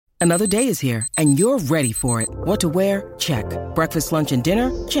Another day is here, and you're ready for it. What to wear? Check. Breakfast, lunch, and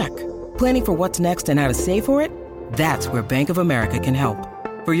dinner? Check. Planning for what's next and how to save for it? That's where Bank of America can help.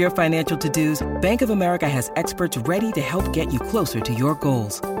 For your financial to-dos, Bank of America has experts ready to help get you closer to your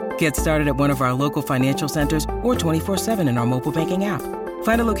goals. Get started at one of our local financial centers or 24/7 in our mobile banking app.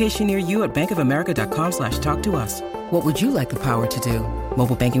 Find a location near you at bankofamerica.com/talktous. What would you like the power to do?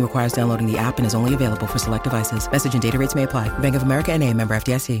 Mobile banking requires downloading the app and is only available for select devices. Message and data rates may apply. Bank of America N.A., member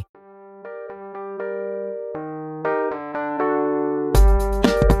FDIC.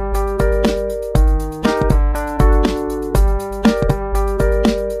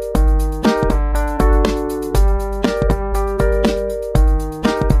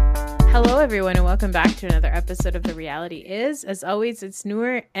 Everyone, and welcome back to another episode of The Reality Is. As always, it's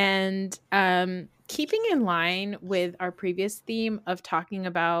Noor, and keeping in line with our previous theme of talking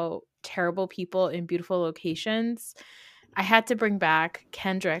about terrible people in beautiful locations, I had to bring back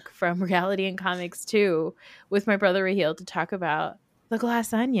Kendrick from Reality and Comics 2 with my brother Raheel to talk about The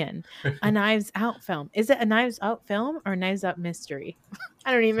Glass Onion, a Knives Out film. Is it a Knives Out film or Knives Out mystery?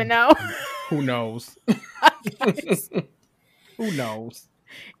 I don't even know. Who knows? Who knows?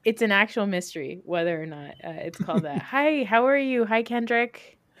 It's an actual mystery whether or not it's called that. Hi, how are you? Hi,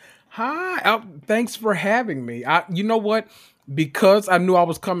 Kendrick. Hi. Thanks for having me. You know what? Because I knew I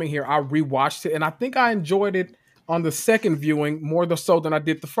was coming here, I rewatched it, and I think I enjoyed it on the second viewing more so than I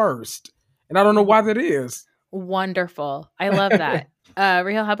did the first. And I don't know why that is. Wonderful. I love that.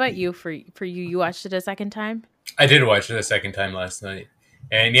 Raheel, how about you? For you, you watched it a second time? I did watch it a second time last night.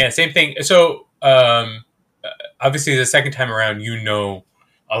 And yeah, same thing. So obviously the second time around, you know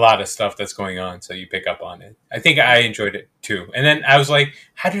a lot of stuff that's going on, so you pick up on it. I think I enjoyed it too. And then I was like,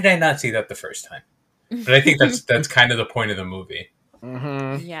 how did I not see that the first time? But I think that's kind of the point of the movie.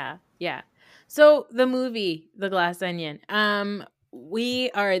 Mm-hmm. Yeah. So the movie, The Glass Onion,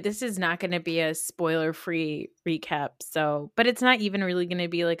 this is not going to be a spoiler-free recap, but it's not even really going to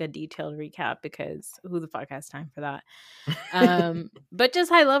be like a detailed recap because who the fuck has time for that? But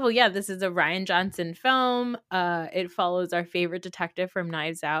just high level, yeah, this is a Rian Johnson film. It follows our favorite detective from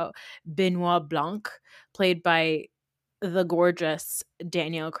Knives Out, Benoit Blanc, played by the gorgeous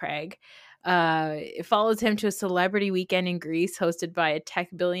Daniel Craig. It follows him to a celebrity weekend in Greece hosted by a tech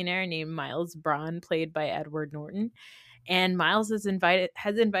billionaire named Miles Braun, played by Edward Norton. And Miles has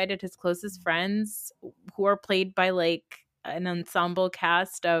invited his closest friends, who are played by like an ensemble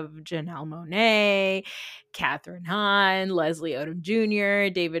cast of Janelle Monáe, Kathryn Hahn, Leslie Odom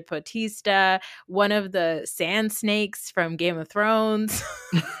Jr., David Bautista, one of the sand snakes from Game of Thrones.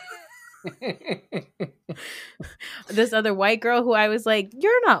 This other white girl who I was like,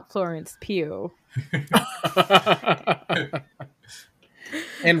 you're not Florence Pugh.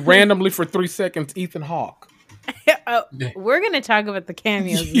 And randomly for 3 seconds, Ethan Hawke. We're going to talk about the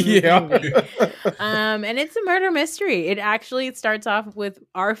cameos. And it's a murder mystery. It actually starts off with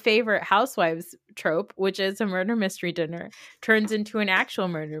our favorite housewives trope, which is a murder mystery dinner, turns into an actual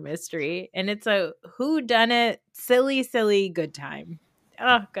murder mystery. And it's a whodunit, silly good time.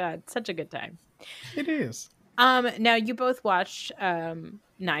 Oh, God, such a good time. It is. Now, you both watched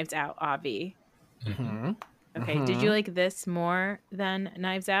Knives Out, Avi. Mm-hmm. Okay, Did you like this more than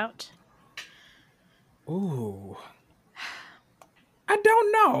Knives Out? Ooh, I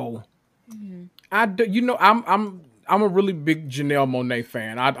don't know. Mm-hmm. I'm a really big Janelle Monáe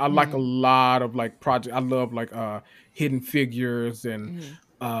fan. I like a lot of like projects. I love like Hidden Figures and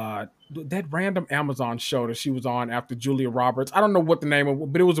that random Amazon show that she was on after Julia Roberts. I don't know what the name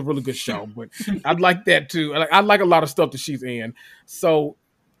of, but it was a really good show. But I'd like that too. I like a lot of stuff that she's in. So,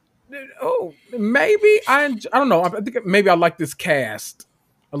 maybe I don't know. I think maybe I like this cast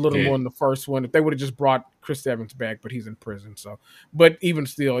a little more than the first one. If they would have just brought Chris Evans back, but he's in prison. So, but even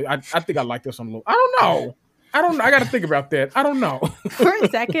still, I think I like this one a little. I don't know. I got to think about that. I don't know. For a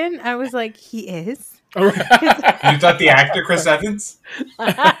second, I was like, he is. You thought the actor Chris Evans?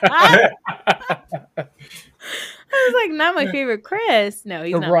 I was like, not my favorite Chris. No,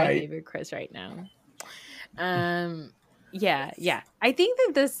 he's not my favorite Chris right now. Yeah. I think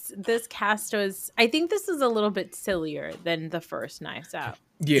that this cast was. I think this is a little bit sillier than the first Knives Out.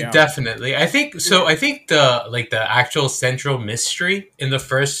 Yeah, definitely. I think so. I think the actual central mystery in the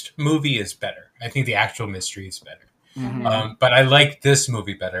first movie is better. I think the actual mystery is better. Mm-hmm. But I like this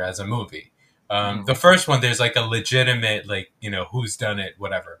movie better as a movie. The first one, there's like a legitimate, like, who's done it,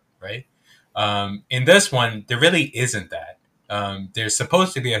 whatever, right? In this one, there really isn't that. There's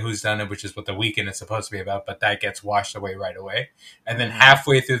supposed to be a whodunit, which is what the weekend is supposed to be about, but that gets washed away right away. And then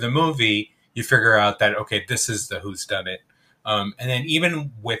halfway through the movie, you figure out that, okay, this is the whodunit. And then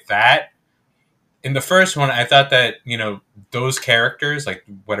even with that, in the first one, I thought that, those characters, like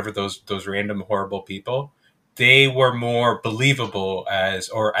whatever those random horrible people, they were more believable as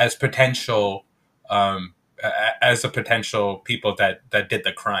potential, as a potential people that did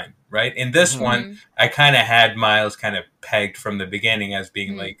the crime, right? In this one, I kind of had Miles kind of pegged from the beginning as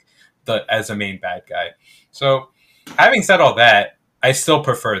being like as a main bad guy. So, having said all that, I still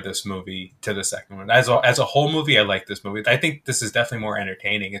prefer this movie to the second one. As a whole movie, I like this movie. I think this is definitely more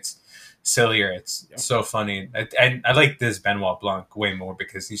entertaining. It's sillier. It's so funny. And I like this Benoit Blanc way more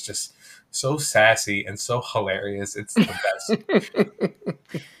because he's just so sassy and so hilarious. It's the best.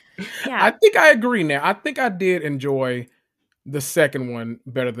 Yeah. I think I agree now. I think I did enjoy the second one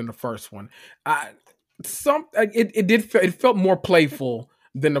better than the first one. It felt more playful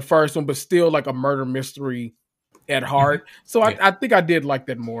than the first one, but still like a murder mystery at heart. So I think I did like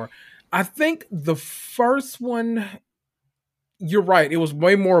that more. I think the first one, you're right. It was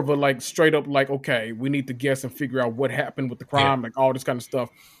way more of a like straight up like, okay, we need to guess and figure out what happened with the crime, like all this kind of stuff.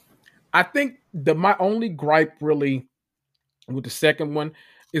 I think my only gripe really with the second one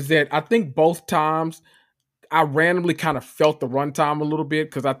is that I think both times I randomly kind of felt the runtime a little bit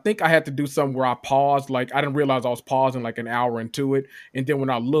because I think I had to do something where I paused. Like I didn't realize I was pausing like an hour into it. And then when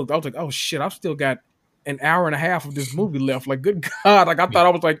I looked, I was like, oh shit, I've still got an hour and a half of this movie left. Like, good God. Like I thought I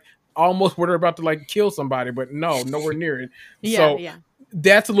was like almost where they're about to like kill somebody, but no, nowhere near it. So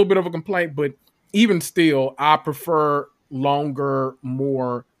that's a little bit of a complaint, but even still, I prefer longer,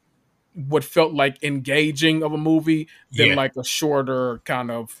 more what felt like engaging of a movie than like a shorter kind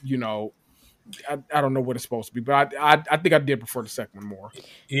of, I don't know what it's supposed to be, but I think I did prefer the second one more.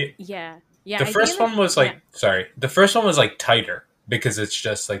 Yeah. The first one was the first one was like tighter because it's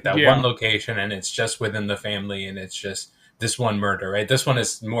just like that one location and it's just within the family and it's just this one murder, right? This one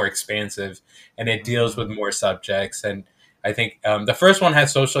is more expansive and it deals with more subjects. And I think the first one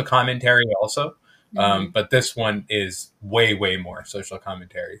has social commentary also, but this one is way, way more social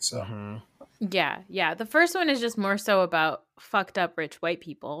commentary. So yeah. The first one is just more so about fucked up rich white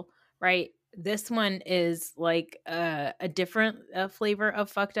people, right? This one is like a different flavor of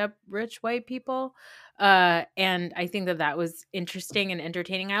fucked up rich white people. And I think that was interesting and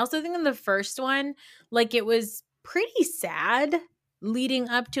entertaining. I also think in the first one, like it was pretty sad leading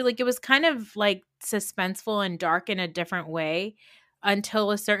up to, like it was kind of like suspenseful and dark in a different way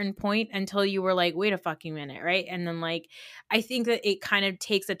until a certain point, until you were like, wait a fucking minute, right? And then like, I think that it kind of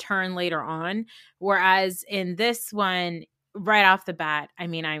takes a turn later on. Whereas in this one, right off the bat, I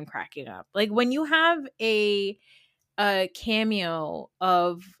mean, I'm cracking up. Like when you have a cameo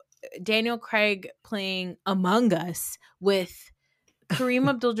of Daniel Craig playing Among Us with Kareem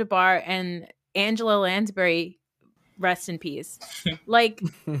Abdul-Jabbar and Angela Lansbury, rest in peace. Like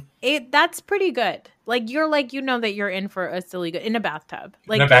that's pretty good. Like you're like, that you're in for a silly good in a bathtub.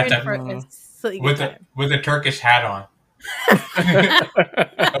 Like in a bathtub. You're in for a silly good time. With a Turkish hat on. A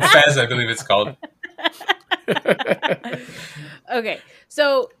fez, I believe it's called. Okay,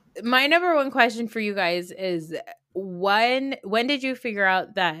 so my number one question for you guys is when did you figure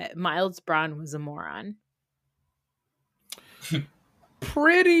out that Miles Braun was a moron?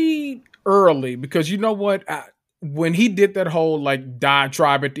 Pretty early, because you know what? When he did that whole like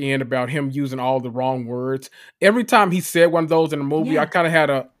diatribe at the end about him using all the wrong words, every time he said one of those in a movie, I kind of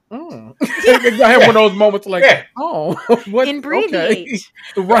had a I had one of those moments like, what? Inbreathiate.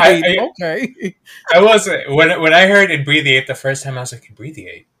 Okay. Right. Okay. I wasn't when I heard Inbreathiate the first time, I was like,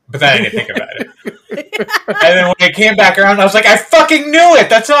 Inbreathiate. But then I didn't think about it. And then when I came back around, I was like, I fucking knew it.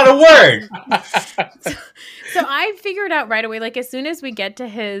 That's not a word. So I figured out right away, like as soon as we get to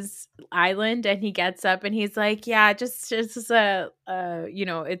his island and he gets up and he's like, yeah, just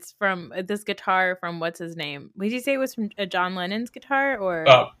it's from this guitar from what's his name? Did you say it was from John Lennon's guitar or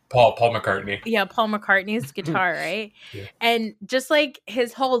Paul McCartney? Yeah, Paul McCartney's guitar, right? Yeah. And just like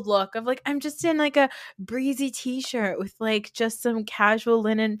his whole look of like, I'm just in like a breezy t-shirt with like just some casual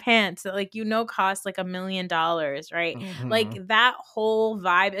linen pants that like cost like $1 million, right? Like that whole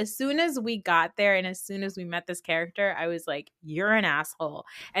vibe. As soon as we got there and as soon as we met this character, I was like, you're an asshole.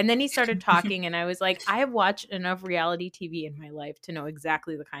 And then he started talking and I was like, I have watched enough reality TV in my life to know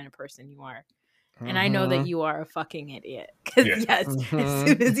exactly the kind of person you are. And I know that you are a fucking idiot. Because yes, as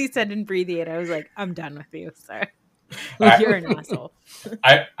soon as he said Inbreathiate, I was like, I'm done with you, sir. You're an asshole.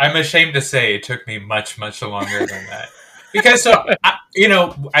 I'm ashamed to say it took me much, much longer than that. Because,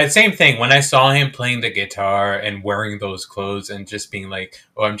 same thing. When I saw him playing the guitar and wearing those clothes and just being like,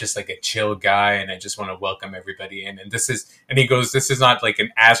 oh, I'm just like a chill guy and I just want to welcome everybody in. And he goes, this is not like an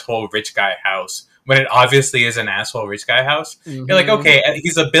asshole rich guy house. When it obviously is an asshole rich guy house. You're like, okay,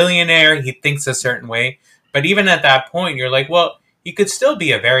 he's a billionaire. He thinks a certain way. But even at that point, you're like, well, he could still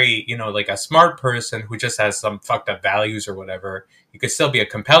be a very, like a smart person who just has some fucked up values or whatever. He could still be a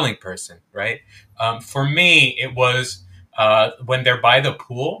compelling person, right? For me, it was when they're by the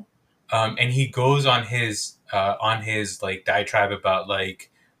pool, and he goes on his like diatribe about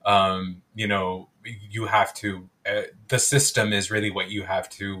like, you have to. The system is really what you have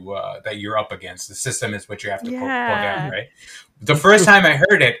to that you're up against. The system is what you have to pull down, right? The first time I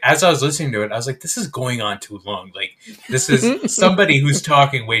heard it, as I was listening to it, I was like, this is going on too long. Like, this is somebody who's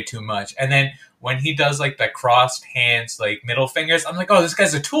talking way too much. And then when he does like the crossed hands, like middle fingers, I'm like, oh, this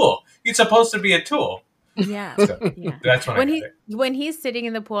guy's a tool. He's supposed to be a tool. Yeah. So, that's when he's sitting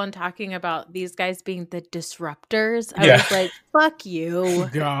in the pool and talking about these guys being the disruptors, I was like, fuck you.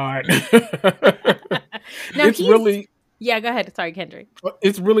 God. Now it's really... Yeah, go ahead. Sorry, Kendrick.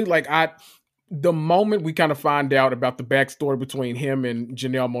 It's really like the moment we kind of find out about the backstory between him and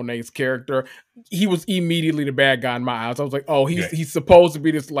Janelle Monáe's character, he was immediately the bad guy in my eyes. I was like, oh, he's supposed to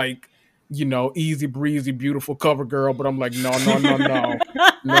be this like, easy breezy, beautiful cover girl, but I'm like, no. I'm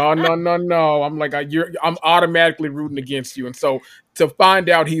like, I'm automatically rooting against you. And so to find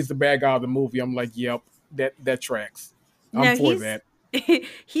out he's the bad guy of the movie, I'm like, yep, that tracks. I'm for that.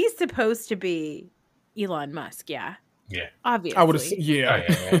 He's supposed to be Elon Musk, yeah. Yeah, obviously. I would have,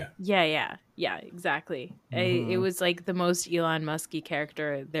 yeah, exactly. It was like the most Elon Musky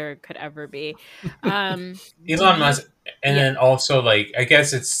character there could ever be. Elon Musk, and then also like I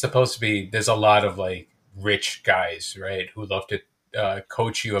guess it's supposed to be. There's a lot of like rich guys, right, who love to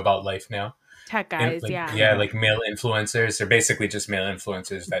coach you about life now. Tech guys, like male influencers. They're basically just male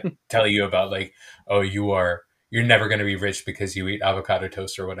influencers that tell you about like, oh, you're never going to be rich because you eat avocado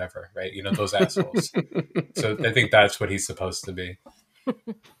toast or whatever, right? Those assholes. So I think that's what he's supposed to be.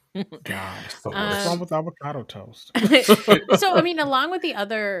 God, what's wrong with avocado toast? So, I mean, along with the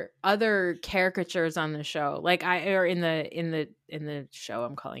other caricatures on the show, like in the show,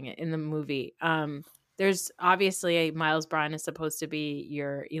 I'm calling it, in the movie, there's obviously Miles Bron is supposed to be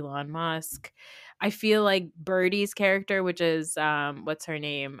your Elon Musk. I feel like Birdie's character, which is what's her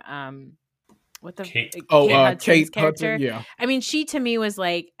name? Kate Hudson's character. Hudson, yeah. I mean, she to me was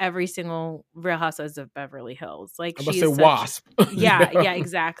like every single Real Housewives of Beverly Hills. Like she's Wasp. Yeah,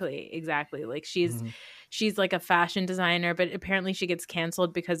 exactly. Like she's like a fashion designer, but apparently she gets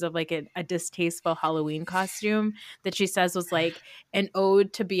canceled because of like a distasteful Halloween costume that she says was like an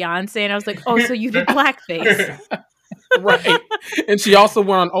ode to Beyonce, and I was like, oh, so you did blackface. Right. And she also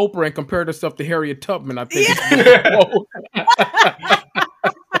went on Oprah and compared herself to Harriet Tubman, I think.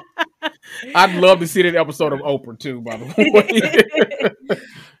 I'd love to see that episode of Oprah too, by the way.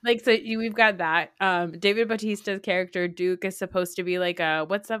 Like, so we've got that. David Bautista's character Duke is supposed to be like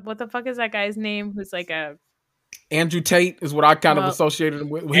what the fuck is that guy's name? Who's like a Andrew Tate is what I kind of associated him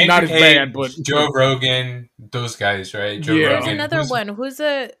with. He's not as bad, but Joe Rogan, those guys, right? Joe Rogan. There's another one. Who's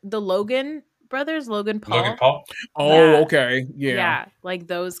the Logan brothers? Logan Paul. Oh, okay. Yeah, like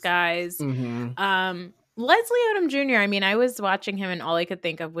those guys. Mm-hmm. Leslie Odom Jr. I mean, I was watching him and all I could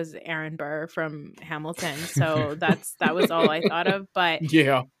think of was Aaron Burr from Hamilton. So that was all I thought of. But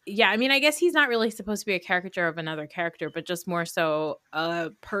yeah. I mean, I guess he's not really supposed to be a caricature of another character, but just more so a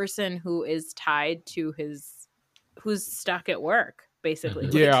person who is tied to who's stuck at work, basically.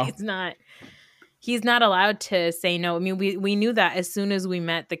 Yeah. Like, he's not allowed to say no. I mean, we knew that as soon as we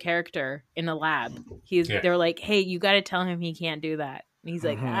met the character in a lab. They're like, hey, you got to tell him he can't do that. And he's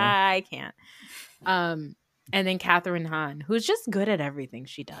like, I can't. And then Catherine Hahn, who's just good at everything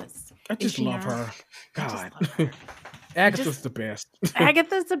she does. I just love her. God. Agatha's the best.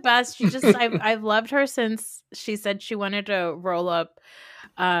 Agatha's the best. She just I've loved her since she said she wanted to roll up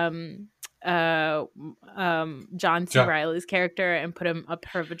John C. Reilly's character and put him up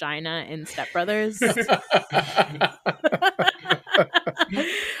her vagina in Step Brothers.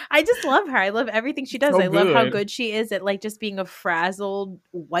 I just love her. I love everything she does. I love how good she is at like just being a frazzled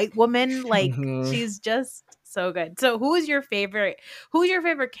white woman. Like she's just so good. So who's your favorite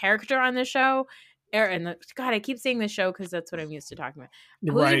character on the show? God, I keep saying the show because that's what I'm used to talking about.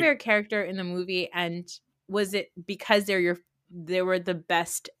 Who's your favorite character in the movie? And was it because they were the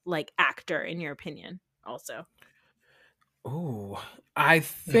best like actor in your opinion also? Oh, I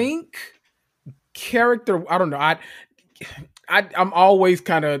think character, I don't know. I'm always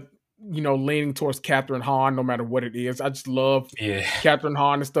kind of, leaning towards Catherine Hahn, no matter what it is. I just love Catherine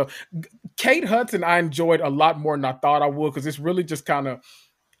Hahn and stuff. Kate Hudson, I enjoyed a lot more than I thought I would, because it's really just kind of,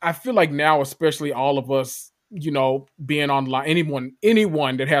 I feel like now, especially all of us, being online,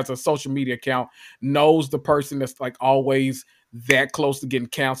 anyone that has a social media account knows the person that's like always that close to getting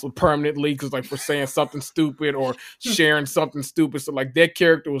canceled permanently, because like for saying something stupid or sharing something stupid. So like that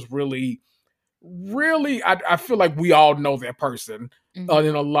character was really really, I feel like we all know that person in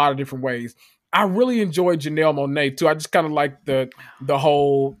a lot of different ways. I really enjoyed Janelle Monáe too. I just kind of like the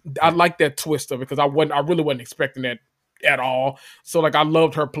whole. I like that twist of it because I really wasn't expecting that at all. So like I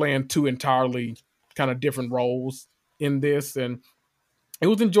loved her playing two entirely kind of different roles in this, and it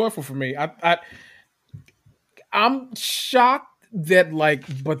was enjoyable for me. I'm shocked that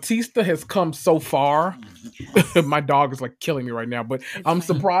like Batista has come so far. My dog is like killing me right now, but I'm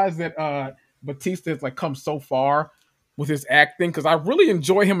surprised that Batista has like come so far with his acting because I really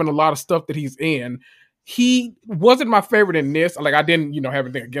enjoy him in a lot of stuff that he's in. He wasn't my favorite in this. Like I didn't, have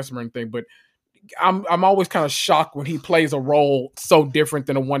anything against him or anything, but I'm always kind of shocked when he plays a role so different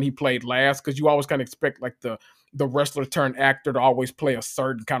than the one he played last because you always kind of expect like the wrestler turned actor to always play a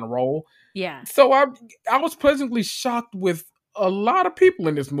certain kind of role. Yeah. So I was pleasantly shocked with a lot of people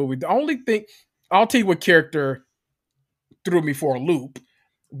in this movie. The only thing I'll tell you what character threw me for a loop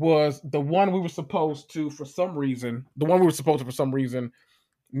was the one we were supposed to for some reason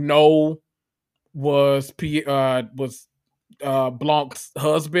know was Blanc's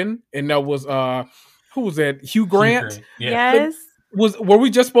husband, and that was who was that? Hugh Grant. Yeah. Yes. Were we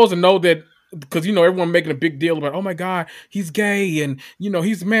just supposed to know that? Because everyone making a big deal about, oh my God, he's gay and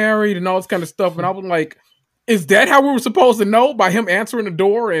he's married and all this kind of stuff, and I was like, is that how we were supposed to know by him answering the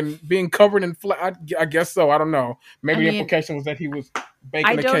door and being covered in I guess so. I don't know. Maybe the implication was that he was baking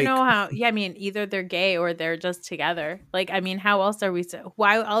a cake. I don't know how. Yeah, I mean, either they're gay or they're just together. Like, I mean, how else are we?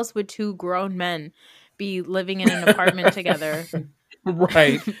 Why else would two grown men be living in an apartment together?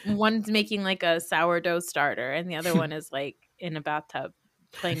 Right. One's making like a sourdough starter, and the other one is like in a bathtub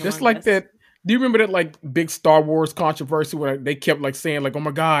playing. Just like that. Do you remember that like big Star Wars controversy where they kept like saying like, oh my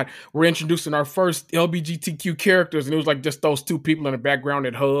God, we're introducing our first LGBTQ characters, and it was like just those two people in the background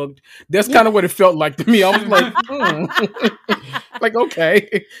that hugged. That's kind of what it felt like to me. I was like, like,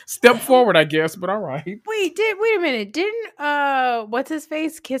 okay, step forward, I guess, but all right. Wait a minute. Didn't what's his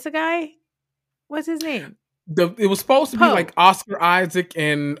face kiss a guy? What's his name? It was supposed to be like Oscar Isaac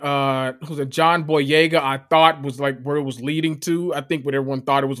and who's it, John Boyega. I thought was like where it was leading to. I think what everyone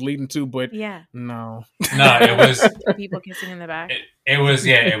thought it was leading to, but no, it was two people kissing in the back. It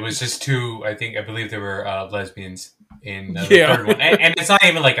was just two. I believe there were lesbians in the third one, and it's not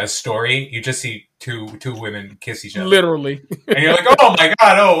even like a story. You just see two women kiss each other, literally, and you're like, oh my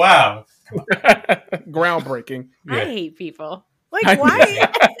God, oh wow, groundbreaking. I hate people. Like,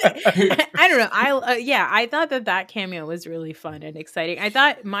 why? I don't know. I thought that cameo was really fun and exciting. I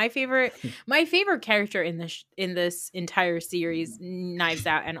thought my favorite character in this entire series, Knives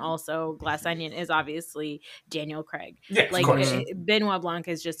Out and also Glass Onion, is obviously Daniel Craig. Yeah, like of course. Benoit Blanc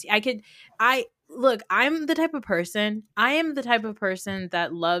is just. Look, I am the type of person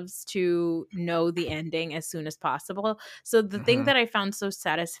that loves to know the ending as soon as possible. So the thing that I found so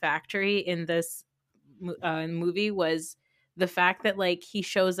satisfactory in this movie was the fact that like he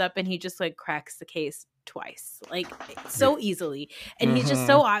shows up and he just like cracks the case twice, like so easily, and he's just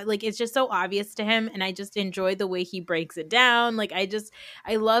so like it's just so obvious to him, and I just enjoy the way he breaks it down. Like I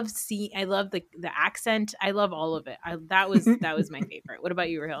love the accent. I love all of it. That was my favorite. What about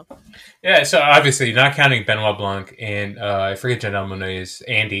you, Raheel? Yeah, so obviously not counting Benoit Blanc and I forget Janelle Monáe's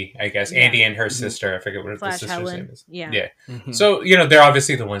Andy, I guess. Andy and her sister, I forget what the sister's name is. Yeah. So they're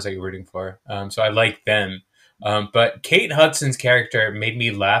obviously the ones that you're rooting for. So I like them. But Kate Hudson's character made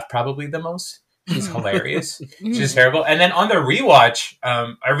me laugh probably the most. She's hilarious. She's terrible. And then on the rewatch,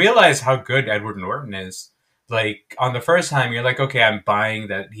 I realized how good Edward Norton is. Like, on the first time, you're like, okay, I'm buying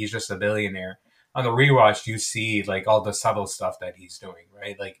that he's just a billionaire. On the rewatch, you see, like, all the subtle stuff that he's doing,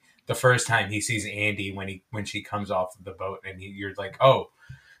 right? Like, the first time he sees Andy when she comes off the boat, and you're like, oh,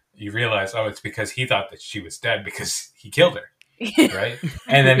 you realize, oh, it's because he thought that she was dead because he killed her. Right,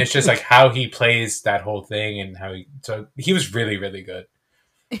 and then it's just like how he plays that whole thing, and so he was really, really good.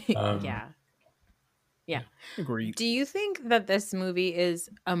 Yeah. Agreed. Do you think that this movie is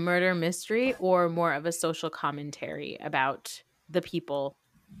a murder mystery or more of a social commentary about the people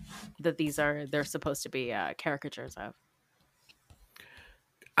that they're supposed to be caricatures of?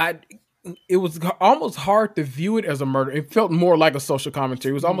 It was almost hard to view it as a murder. It felt more like a social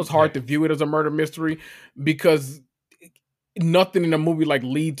commentary. It was almost hard to view it as a murder mystery because nothing in the movie like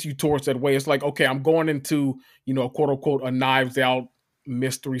leads you towards that way. It's like, okay, I'm going into, quote unquote, a Knives Out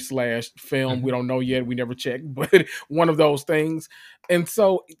mystery / film. We don't know yet. We never checked, but one of those things. And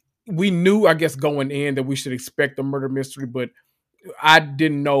so we knew, I guess, going in that we should expect a murder mystery, but I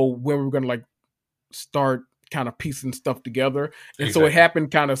didn't know when we were going to like start kind of piecing stuff together. And so it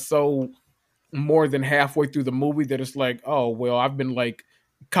happened kind of so more than halfway through the movie that it's like, oh, well, I've been like,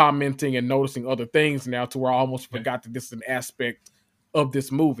 commenting and noticing other things now to where I almost forgot that this is an aspect of the movie. of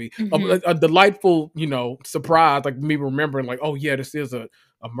this movie. Mhm. A delightful, surprise, like me remembering, like, oh yeah, this is a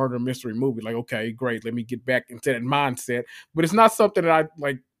murder mystery movie. Like, okay, great, let me get back into that mindset. But it's not something that I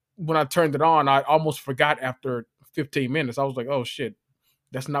like. When I turned it on, I almost forgot after 15 minutes. I was like, oh shit,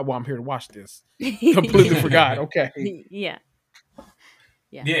 that's not why I'm here to watch this. Completely forgot. Okay. Yeah.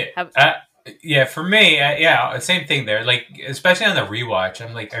 Yeah. Yeah. How- Yeah, for me, yeah, same thing there. Like, especially on the rewatch,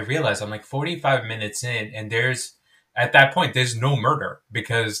 I realized I'm like 45 minutes in, and at that point, there's no murder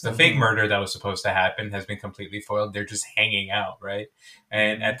because the fake murder that was supposed to happen has been completely foiled. They're just hanging out, right?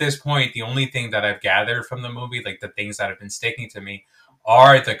 And at this point, the only thing that I've gathered from the movie, like the things that have been sticking to me,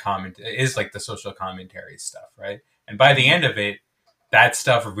 are is like the social commentary stuff, right? And by the end of it, that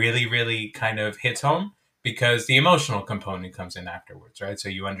stuff really, really kind of hits home because the emotional component comes in afterwards, right? So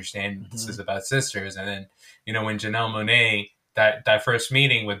you understand this is about sisters. And then, when Janelle Monáe, that first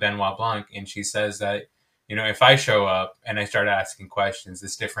meeting with Benoit Blanc, and she says that, if I show up and I start asking questions,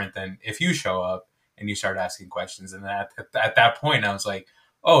 it's different than if you show up and you start asking questions. And at that point, I was like,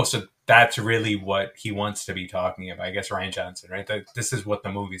 oh, so that's really what he wants to be talking about. I guess Ryan Johnson, right? This is what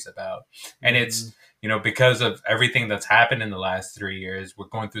the movie's about. And it's, because of everything that's happened in the last 3 years, we're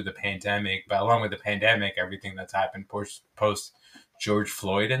going through the pandemic, but along with the pandemic, everything that's happened post George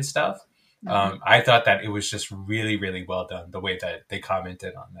Floyd and stuff. I thought that it was just really, really well done, the way that they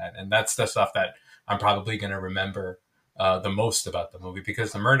commented on that. And that's the stuff that I'm probably going to remember the most about the movie,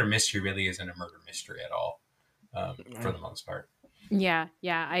 because the murder mystery really isn't a murder mystery at all, for the most part. Yeah,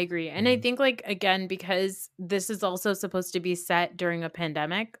 I agree. And I think, like, again, because this is also supposed to be set during a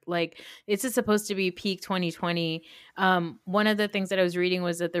pandemic, like, this is supposed to be peak 2020. One of the things that I was reading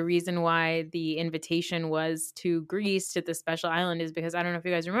was that the reason why the invitation was to Greece, to the special island, is because, I don't know if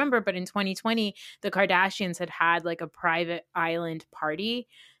you guys remember, but in 2020, the Kardashians had like a private island party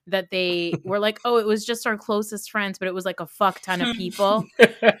that they were like, oh, it was just our closest friends, but it was like a fuck ton of people.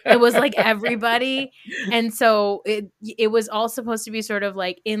 It was like everybody. And so it was all supposed to be sort of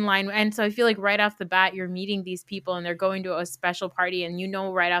like in line. And so I feel like right off the bat, you're meeting these people and they're going to a special party, and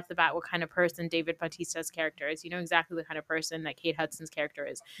right off the bat what kind of person David Bautista's character is. You know exactly the kind of person that Kate Hudson's character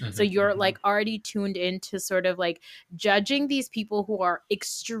is. So you're like already tuned into sort of like judging these people who are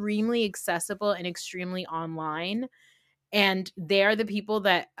extremely accessible and extremely online. And they're the people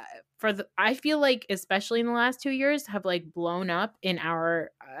that I feel like, especially in the last 2 years, have like blown up in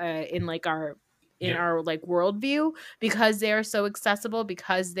our like worldview, because they are so accessible,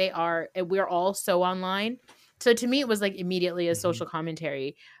 because we're all so online. So to me, it was like immediately a social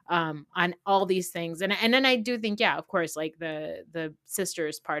commentary on all these things. And then I do think, yeah, of course, like the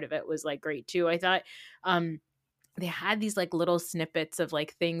sisters part of it was like great too. I thought they had these like little snippets of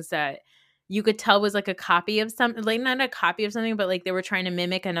like things that you could tell was like a copy of something, like not a copy of something, but like they were trying to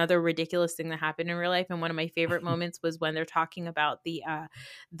mimic another ridiculous thing that happened in real life. And one of my favorite moments was when they're talking about the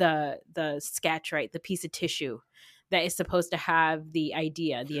sketch, right? The piece of tissue that is supposed to have the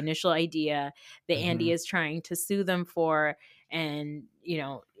initial idea that Andy is trying to sue them for. And,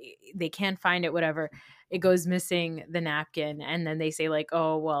 they can't find it, whatever. It goes missing, the napkin. And then they say like,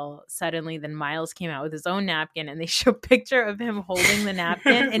 oh, well, suddenly then Miles came out with his own napkin, and they show a picture of him holding the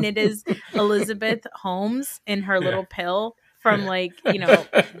napkin. And it is Elizabeth Holmes in her little pill from like,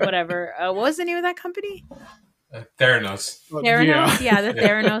 whatever. What was the name of that company? Theranos. Yeah, the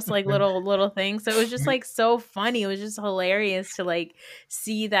Theranos like little thing. So it was just like so funny. It was just hilarious to like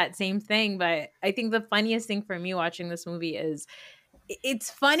see that same thing. But I think the funniest thing for me watching this movie is it's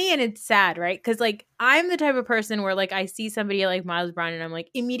funny and it's sad, right? Because like I'm the type of person where like I see somebody like Miles Brown and I'm like,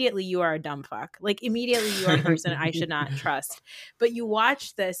 immediately you are a dumb fuck. Like immediately you are a person I should not trust. But you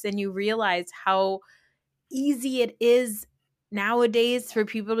watch this and you realize how easy it is nowadays for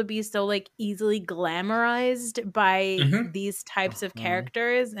people to be so like easily glamorized by these types of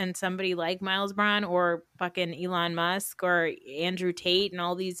characters, and somebody like Miles Brown or fucking Elon Musk or Andrew Tate and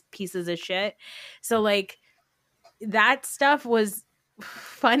all these pieces of shit. So like that stuff was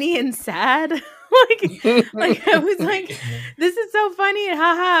funny and sad. like I was like, this is so funny and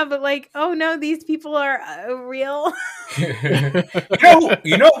haha, but like, oh no, these people are real.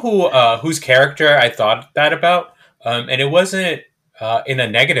 you know whose character I thought that about, and it wasn't in a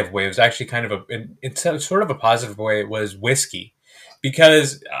negative way. It was actually kind of it's sort of a positive way. It was Whiskey,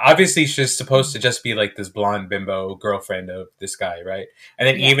 because obviously she's supposed to just be like this blonde bimbo girlfriend of this guy, right? And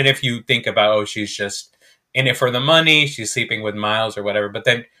then even if you think about, oh, she's just in it for the money, she's sleeping with Miles or whatever, but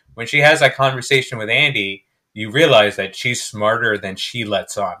then when she has that conversation with Andy, you realize that she's smarter than she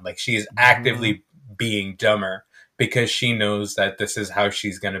lets on. Like she is actively being dumber because she knows that this is how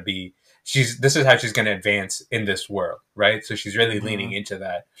she's going to be. This is how she's going to advance in this world, right? So she's really leaning into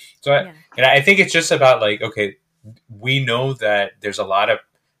that. So I think it's just about like, okay, we know that there's a lot of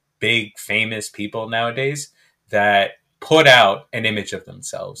big famous people nowadays that put out an image of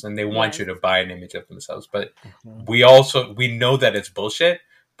themselves and they want you to buy an image of themselves. But we know that it's bullshit,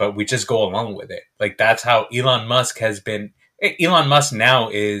 but we just go along with it. Like that's how Elon Musk has been. Elon Musk now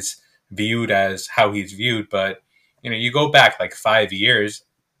is viewed as how he's viewed, but you go back like 5 years,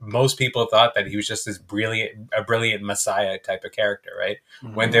 most people thought that he was just this brilliant messiah type of character, right?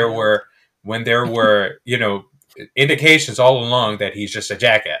 When there were indications all along that he's just a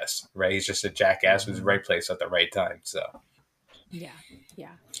jackass, right? He's just a jackass who's in the right place at the right time. So yeah,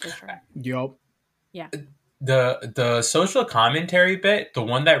 for sure. Yup. Yeah. The social commentary bit, the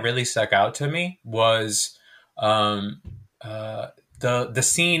one that really stuck out to me was the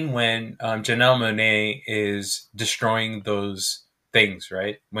scene when Janelle Monáe is destroying those things,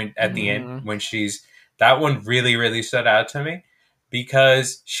 right? When at the end, when that one really, really stood out to me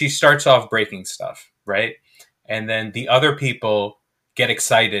because she starts off breaking stuff, right? And then the other people get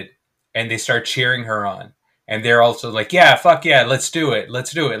excited and they start cheering her on. And they're also like, yeah, fuck yeah, let's do it.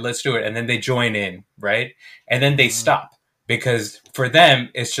 And then they join in, right? And then they stop because for them,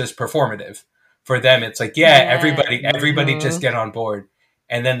 it's just performative. For them, it's like, everybody just get on board.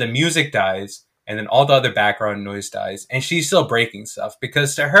 And then the music dies and then all the other background noise dies. And she's still breaking stuff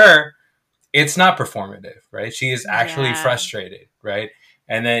because to her, it's not performative, right? She is actually frustrated, right?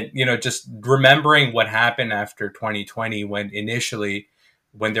 And then, just remembering what happened after 2020 when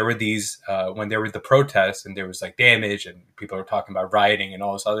there were the protests and there was like damage and people were talking about rioting and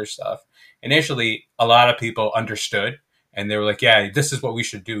all this other stuff. Initially, a lot of people understood and they were like, yeah, this is what we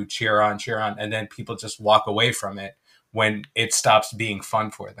should do. Cheer on. And then people just walk away from it when it stops being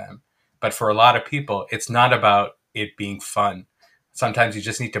fun for them. But for a lot of people, it's not about it being fun. Sometimes you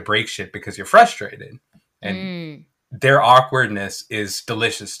just need to break shit because you're frustrated. And their awkwardness is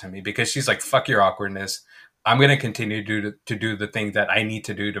delicious to me because she's like, fuck your awkwardness. I'm going to continue to do the thing that I need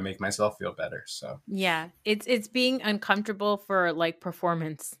to do to make myself feel better. So yeah, it's being uncomfortable for like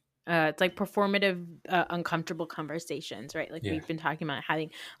performance. It's like performative, uncomfortable conversations, right? Like we've been talking about having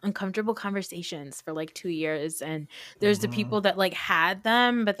uncomfortable conversations for like 2 years, and there's the people that like had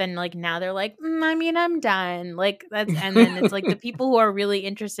them, but then like now they're like, I'm done. Like that's, and then it's like the people who are really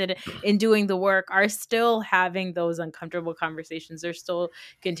interested in doing the work are still having those uncomfortable conversations. They're still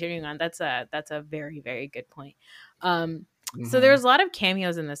continuing on. That's a very, very good point. So there's a lot of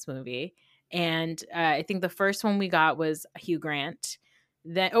cameos in this movie, and I think the first one we got was Hugh Grant.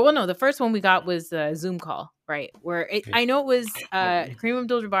 The first one we got was a Zoom call, right? I know it was Kareem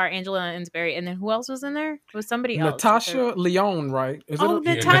Abdul-Jabbar, Angela Lansbury, and then who else was in there? It was somebody else. Natasha Lyonne, right?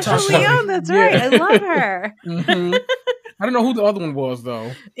 Natasha Lyonne, that's right. I love her. I don't know who the other one was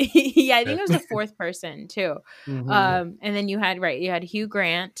though. Yeah, I think it was the fourth person too. And then you had Hugh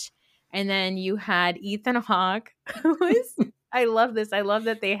Grant, and then you had Ethan Hawke, who was. I love this. I love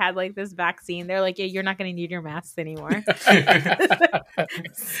that they had like this vaccine. They're like, yeah, you're not going to need your masks anymore. The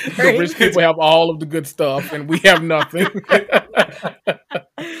rich people have all of the good stuff and we have nothing.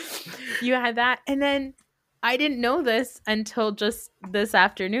 You had that. And then I didn't know this until just this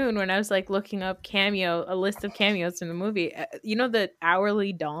afternoon when I was like looking up a list of cameos in the movie. The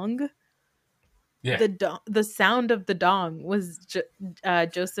hourly dong? Yeah. The sound of the dong was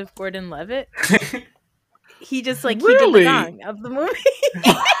Joseph Gordon-Levitt. He just like he did the dong of the movie.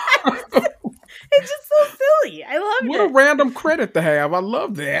 It's just so silly. I love it. What a random credit to have. I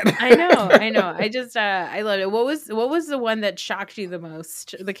love that. I know. I just I love it. What was the one that shocked you the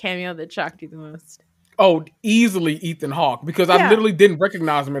most? The cameo that shocked you the most? Oh, easily Ethan Hawke, because I literally didn't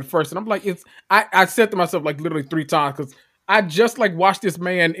recognize him at first, and I'm like, I said to myself like literally 3 times because I just like watched this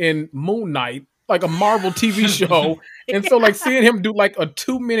man in Moon Knight, like a Marvel TV show, and so like seeing him do like a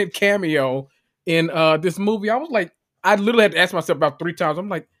 2-minute cameo in this movie, I was like, I literally had to ask myself about 3 times. I'm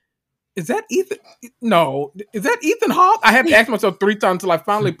like, is that Ethan? No, is that Ethan Hawke? I had to ask myself 3 times until I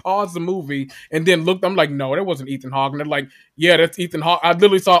finally paused the movie and then looked. I'm like, no, that wasn't Ethan Hawke. And they're like, yeah, that's Ethan Hawke. I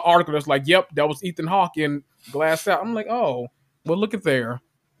literally saw an article that's like, yep, that was Ethan Hawke in Glass Out. I'm like, oh, well, look at there.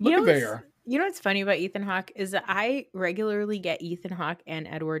 Look at there. You know what's funny about Ethan Hawke is that I regularly get Ethan Hawke and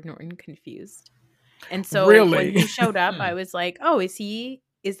Edward Norton confused. And so when he showed up, I was like, oh,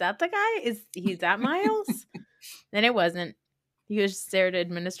 is that the guy? Is that Miles? Then it wasn't. He was just there to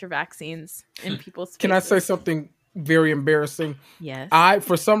administer vaccines in people's faces. Can I say something very embarrassing? Yes.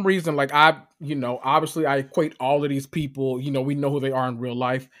 For some reason, like obviously I equate all of these people, we know who they are in real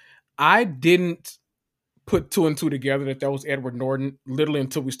life. I didn't put two and two together that was Edward Norton, literally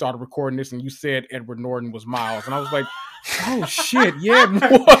until we started recording this, and you said Edward Norton was Miles, and I was like, oh shit, yeah,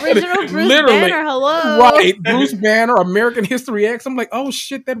 original Bruce literally, Banner, hello, right? Bruce Banner, American History X. I'm like, oh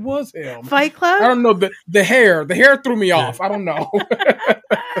shit, that was him. Fight Club. I don't know, the hair threw me off. I don't know.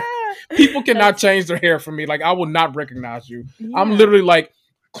 People cannot change their hair for me. Like, I will not recognize you. Yeah. I'm literally like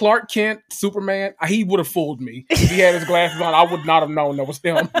Clark Kent, Superman. He would have fooled me. If he had his glasses on, I would not have known that was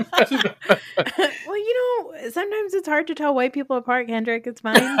him. Well, sometimes it's hard to tell white people apart, Kendrick. It's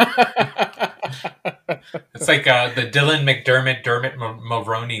fine. It's like the Dylan McDermott, Dermot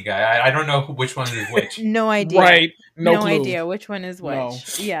Mulroney guy. I don't know which one is which. No idea. Right. No idea which one is which. No.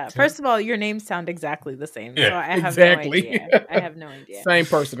 Yeah. First of all, your names sound exactly the same. Yeah. So I have no idea. I have no idea. Same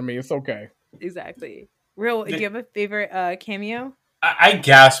person to me. It's okay. Exactly. Real, do you have a favorite cameo? I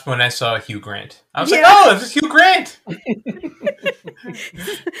gasped when I saw Hugh Grant. I was like, oh, this is Hugh Grant.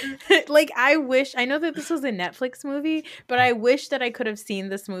 Like, I know that this was a Netflix movie, but I wish that I could have seen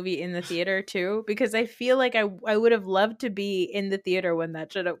this movie in the theater too, because I feel like I would have loved to be in the theater when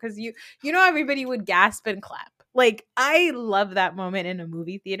that showed up, because everybody would gasp and clap. Like, I love that moment in a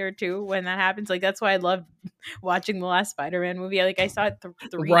movie theater too when that happens. Like, that's why I love watching the last Spider-Man movie. Like, I saw it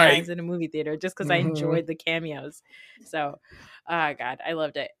three times in a movie theater just because I enjoyed the cameos. So, God, I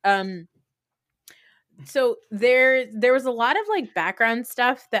loved it. So there was a lot of like background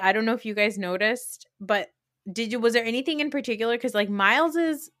stuff that I don't know if you guys noticed, but was there anything in particular? Because like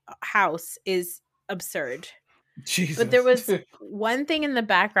Miles's house is absurd. Jesus. But there was one thing in the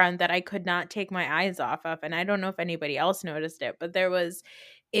background that I could not take my eyes off of, and I don't know if anybody else noticed it, but there was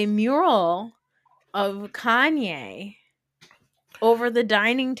a mural of Kanye over the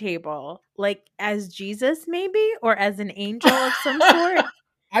dining table, like as Jesus maybe, or as an angel of some sort.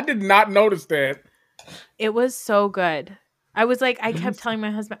 I did not notice that. It was so good. I was like, I kept telling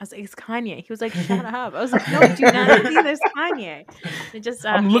my husband, I was like, it's Kanye. He was like, shut up. I was like, no, do not see this Kanye. It just,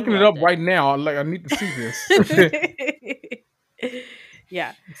 I'm looking it up right now. Like, I need to see this.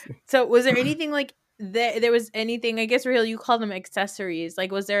 Yeah. So was there anything like there was anything, I guess, Raheel, you call them accessories.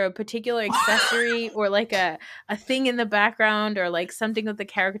 Like, was there a particular accessory or like a thing in the background or like something that the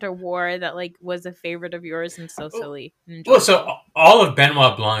character wore that like was a favorite of yours and so silly? Well, so all of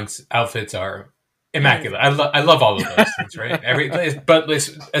Benoit Blanc's outfits are immaculate. I love all of those things, right? But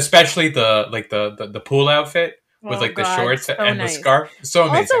especially the pool outfit with the shorts and nice. The scarf. So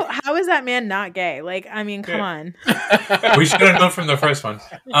amazing. Also, how is that man not gay? Like, I mean, come on. We should have known from the first one.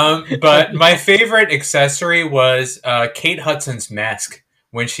 But my favorite accessory was Kate Hudson's mask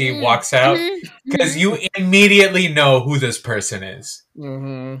when she walks out, because you immediately know who this person is.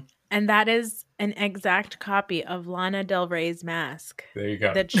 Mm-hmm. And that is an exact copy of Lana Del Rey's mask. There you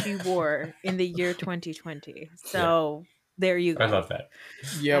go. That she wore in the year 2020. So there you go. I love that.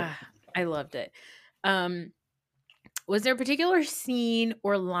 Yep. I loved it. Was there a particular scene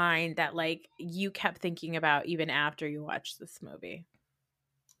or line that like you kept thinking about even after you watched this movie?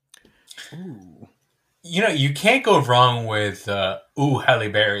 Ooh. You can't go wrong with ooh, Halle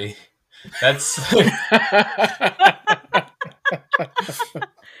Berry. That's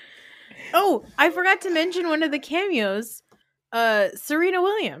Oh, I forgot to mention one of the cameos, Serena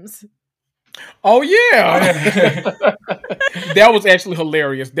Williams. Oh yeah, that was actually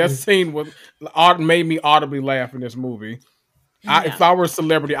hilarious. That scene made me audibly laugh in this movie. Yeah. If I were a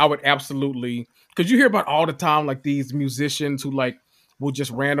celebrity, I would absolutely, because you hear about all the time like these musicians who like will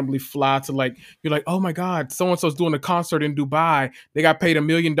just randomly fly to like, you're like, oh my God, so and so's doing a concert in Dubai. They got paid $1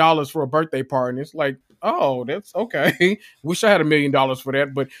 million for a birthday party. And it's like, oh, that's okay. Wish I had $1 million for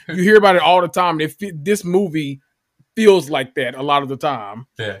that. But you hear about it all the time. This movie feels like that a lot of the time.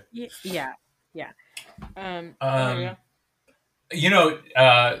 Yeah.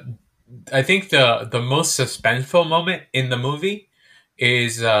 I think the most suspenseful moment in the movie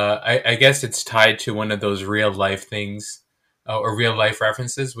is, I guess it's tied to one of those real life things or real life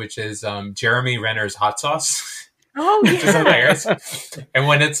references, which is Jeremy Renner's hot sauce. Oh, yeah. Which is hilarious. And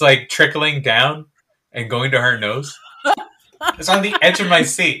when it's like trickling down and going to her nose, it's on the edge of my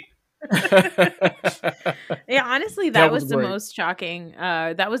seat. Yeah, honestly, that was the most shocking.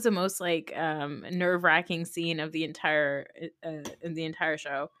 That was the most like nerve-wracking scene of the entire in the entire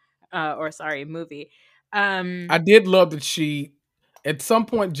show, movie. I did love that she, at some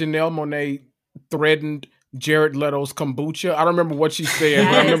point, Janelle Monáe threatened Jared Leto's kombucha. I don't remember what she said, yes.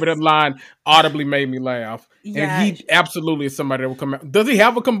 But I remember that line audibly made me laugh. Yeah. And he absolutely is somebody that will come out. Does he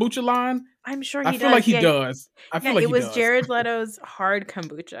have a kombucha line? I'm sure he does. I feel like he does. I feel like it was Jared Leto's hard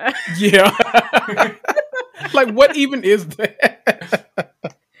kombucha. Yeah. Like, what even is that?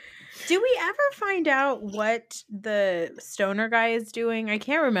 Do we ever find out what the stoner guy is doing? I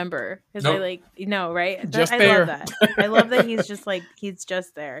can't remember because Nope. right? Just I there. love that. I love that he's just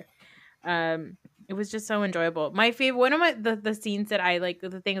there. It was just so enjoyable. My favorite, one of the scenes that I like,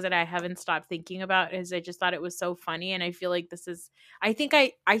 the things that I haven't stopped thinking about is I just thought it was so funny, and I feel like I think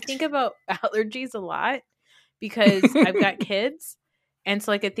about allergies a lot because I've got kids. And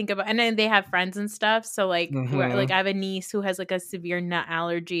so, like, I think about, and then they have friends and stuff. So, like, like I have a niece who has like a severe nut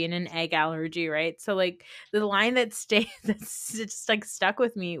allergy and an egg allergy, right? So, like, the line that's just like stuck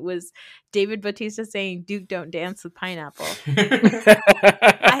with me was David Bautista saying, "Duke, don't dance with pineapple."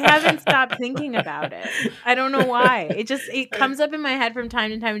 I haven't stopped thinking about it. I don't know why. It comes up in my head from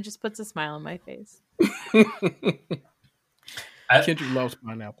time to time and just puts a smile on my face. Kendrick loves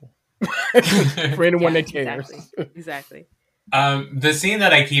pineapple. For anyone that cares. Exactly. The scene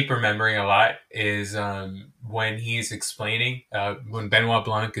that I keep remembering a lot is when he's explaining, when Benoit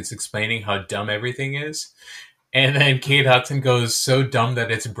Blanc is explaining how dumb everything is. And then Kate Hudson goes, so dumb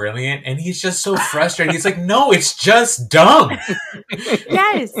that it's brilliant. And he's just so frustrated. He's like, no, it's just dumb.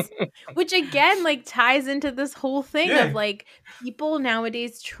 Yes. Which again, like, ties into this whole thing of like, people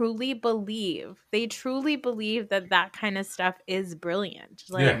nowadays truly believe that kind of stuff is brilliant.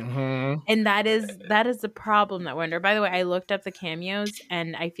 Like, and that is the problem that we're under. By the way, I looked up the cameos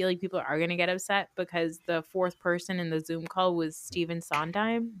and I feel like people are going to get upset because the fourth person in the Zoom call was Stephen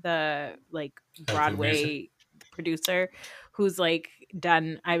Sondheim, the like Broadway producer who's like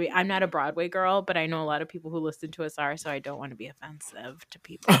done. I'm not a Broadway girl, but I know a lot of people who listen to us are, so I don't want to be offensive to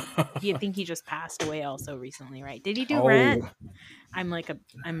people. I think he just passed away also recently, right? Did he do Rent? I'm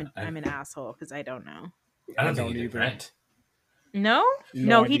an asshole because I don't know. I don't think he did Rent. No,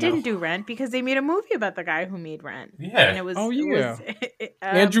 he didn't do Rent because they made a movie about the guy who made Rent. Yeah, and it was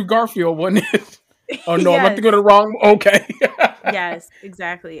Andrew Garfield, wasn't it? Oh no, I'm thinking of the wrong. Okay. Yes,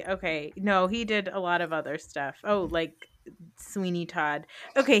 exactly. Okay, no, he did a lot of other stuff. Oh, like Sweeney Todd.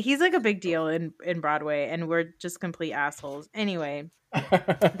 Okay, he's like a big deal in Broadway, and we're just complete assholes. Anyway,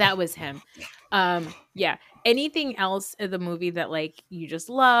 that was him. Yeah. Anything else in the movie that like you just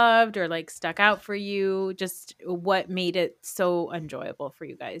loved or like stuck out for you? Just what made it so enjoyable for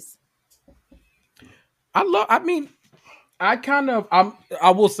you guys? I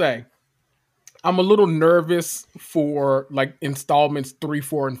will say I'm a little nervous for like installments 3,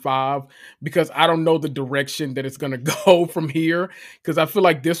 4, and 5 because I don't know the direction that it's gonna go from here. Because I feel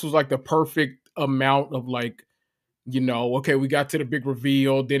like this was like the perfect amount of like, okay, we got to the big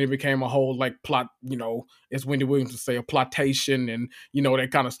reveal, then it became a whole like plot, as Wendy Williams would say, a plotation and that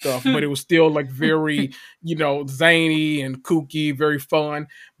kind of stuff. But it was still like very, zany and kooky, very fun.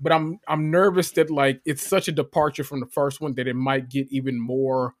 But I'm nervous that like it's such a departure from the first one that it might get even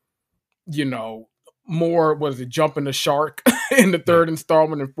more. Jumping the shark in the third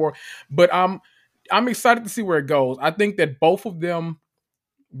installment and fourth. But I'm excited to see where it goes. I think that both of them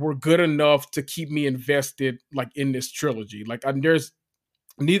were good enough to keep me invested like in this trilogy. Like I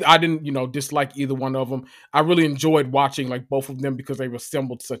didn't dislike either one of them. I really enjoyed watching like both of them because they've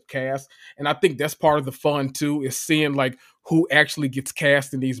assembled such cast. And I think that's part of the fun too, is seeing like who actually gets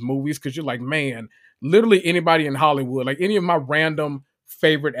cast in these movies. Cause you're like, man, literally anybody in Hollywood, like any of my random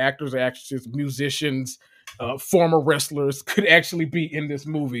favorite actors, actresses, musicians, former wrestlers could actually be in this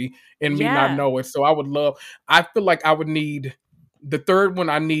movie and me not know it. So I feel like I would need the third one.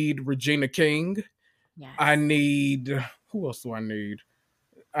 I need Regina King. Yes. I need, who else do I need?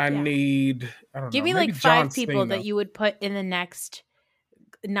 I don't know. Give me like 5 people that you would put in the next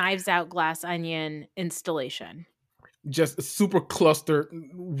Knives Out Glass Onion installation. Just super clustered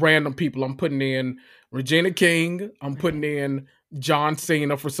random people. I'm putting in Regina King. I'm putting in John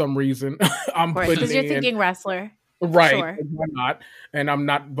Cena for some reason. Because you're thinking wrestler. Right. Sure. Why not? And I'm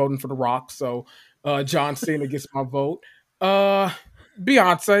not voting for The Rock. So John Cena gets my vote.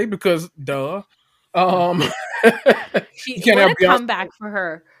 Beyonce, because duh. What a comeback for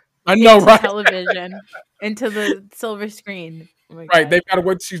her. I know, right? Television into the silver screen. Oh right. They've got to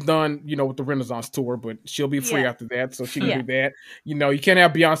wait till she's done, with the Renaissance tour, but she'll be free after that. So she can do that. You can't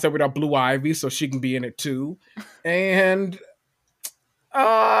have Beyonce without Blue Ivy, so she can be in it too. And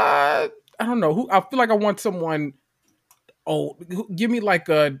I don't know who. I feel like I want someone. Oh, give me like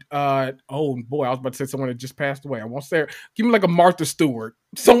oh boy, I was about to say someone that just passed away. I won't say her. Give me like a Martha Stewart,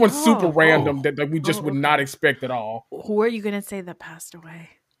 someone super random that we just would not expect at all. Who are you gonna say that passed away?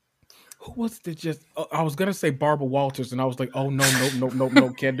 Who was the just? I was gonna say Barbara Walters, and I was like, oh no,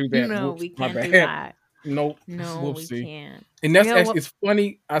 can't do that. No, Oops, we can't do that. Nope. No, We'll we see. can't. And that's Yeah, actually, well- it's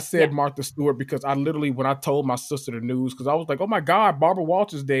funny. I said Yeah. Martha Stewart because I literally, when I told my sister the news, because I was like, "Oh my God, Barbara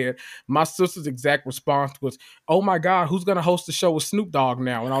Walters is dead." My sister's exact response was, "Oh my God, who's gonna host the show with Snoop Dogg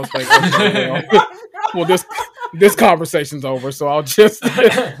now?" And I was like, "Okay, well, this conversation's over, so I'll just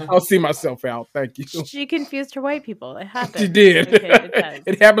I'll see myself out. Thank you." She confused her white people. It happened. She did. Okay, it does.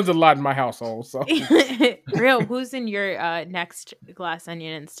 It happens a lot in my household. So, Real, who's in your next Glass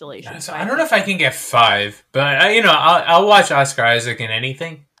Onion installation? So I don't know if I can get 5, but I'll watch Oscar Isaac in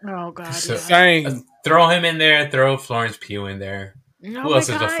anything. Oh God, So- yeah. same. Throw him in there. Throw Florence Pugh in there. Oh Who my else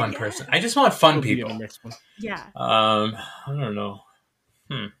is a God, fun yeah. person? I just want fun He'll be in people. the next one. Yeah. I don't know.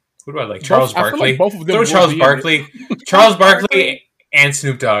 Who do I like? Charles I feel Barkley. like both of them Throw will Charles be in Barkley. Charles Barkley and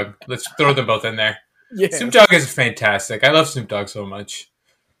Snoop Dogg. Let's throw them both in there. Yes. Snoop Dogg is fantastic. I love Snoop Dogg so much.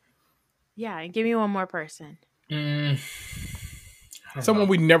 Yeah, and give me one more person. I don't Someone know.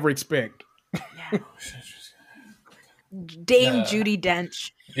 we never expect. Yeah. Dame Judi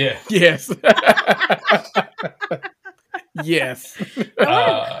Dench. Yeah. Yes. Yes.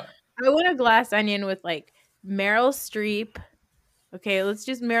 I want a Glass Onion with like Meryl Streep. Okay, let's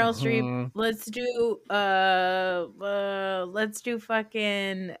do Meryl Streep. Let's do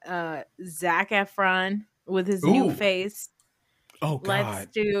fucking Zac Efron with his new Ooh. face. Oh God.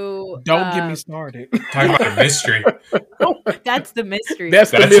 Let's do Don't get me started. Talking about a mystery. that's the mystery. That's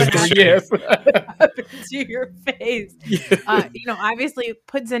the That's the mystery. mystery. Yes. to your face. Yeah. Obviously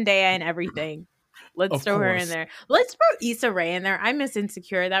put Zendaya in everything. Let's Of throw her in course. there. Let's throw Issa Rae in there. I miss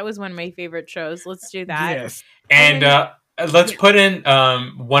Insecure. That was one of my favorite shows. Let's do that. Yes. And let's put in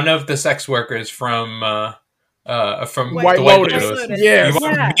one of the sex workers from White the Lotus. Lotus. Yes. You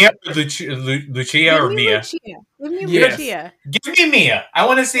want Yeah. Mia or Lucia or Give me Mia? Lucia. Give me Yes. Lucia. Give me Mia. I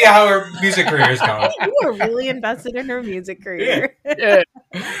want to see how her music career is going. You are really invested in her music career. Yeah.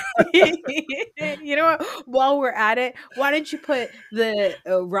 You know what? While we're at it, why don't you put the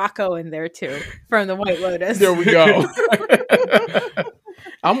Rocco in there too from the White Lotus? There we go.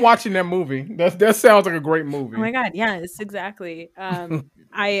 I'm watching that movie. That sounds like a great movie. Oh my God, yes, exactly.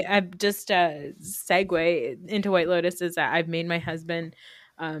 I've just segue into White Lotus is that I've made my husband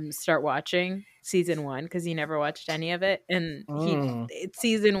start watching season 1 because he never watched any of it, and it's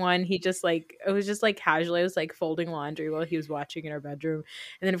season 1. He just like it was just like casually. I was like folding laundry while he was watching in our bedroom,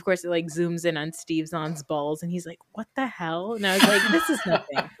 and then of course it like zooms in on Steve Zahn's balls, and he's like, "What the hell?" And I was like, "This is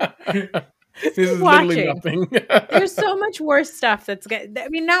nothing." This is literally watching. nothing. There's so much worse stuff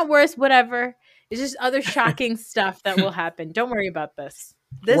not worse, whatever. It's just other shocking stuff that will happen. Don't worry about this.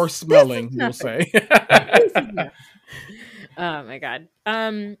 Worse smelling, is you'll nothing. say. This is nothing. Oh my God.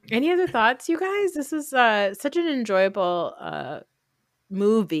 Any other thoughts, you guys? This is such an enjoyable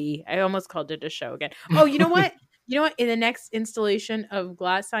movie. I almost called it a show again. Oh, you know what? In the next installation of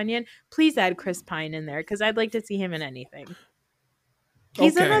Glass Onion, please add Chris Pine in there because I'd like to see him in anything.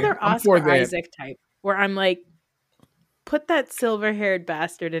 He's Okay, another I'm for Oscar that. Isaac type where I'm like, put that silver-haired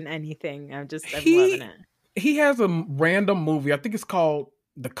bastard in anything. I'm loving it. He has a random movie. I think it's called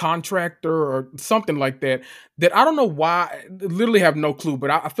The Contractor or something like that. That I don't know why. I literally have no clue. But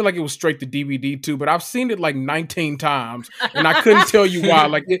I feel like it was straight to DVD too. But I've seen it like 19 times, and I couldn't tell you why.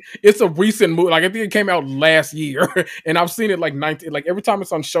 Like it's a recent movie. Like I think it came out last year, and I've seen it like 19. Like every time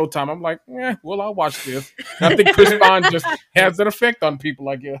it's on Showtime, I'm like, well, I'll watch this. And I think Chris Pine just has that effect on people,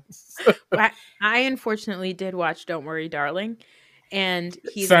 I guess. I unfortunately did watch Don't Worry, Darling, and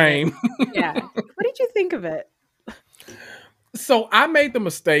he's Same. Yeah. What did you think of it? So I made the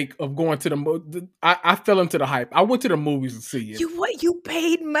mistake of going to the movie. I fell into the hype. I went to the movies to see it. You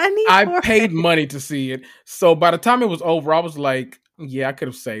paid money I for paid it? money to see it. So by the time it was over, I was like, yeah, I could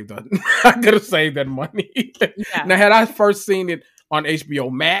have saved that. I could have saved that money. Yeah. Now, had I first seen it on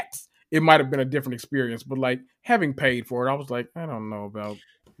HBO Max, it might have been a different experience. But like having paid for it, I was like, I don't know about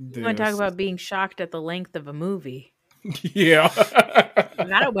this. You want to talk about being shocked at the length of a movie? Yeah.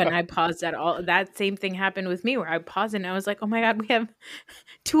 That when I paused at all, that same thing happened with me where I paused and I was like, oh my God, we have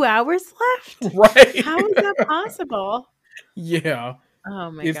 2 hours left? Right. How is that possible? Yeah. Oh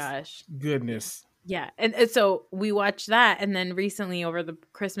my It's- gosh. Goodness. Yeah. And so we watched that. And then recently over the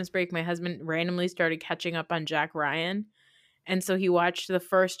Christmas break, my husband randomly started catching up on Jack Ryan. And so he watched the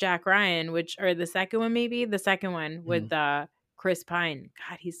first Jack Ryan, or the second one, maybe the second one with Chris Pine.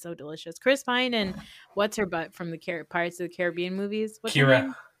 God, he's so delicious. Chris Pine and what's her butt from the Pirates of the Caribbean movies? What's her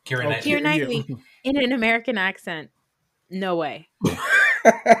name? Keira Oh, Knightley. Keira Knightley in an American accent. No way.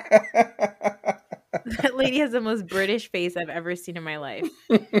 That lady has the most British face I've ever seen in my life.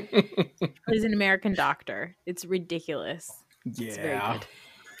 She's an American doctor. It's ridiculous. It's very Yeah. good.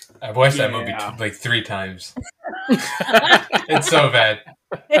 I've watched that movie like 3 times. It's so bad.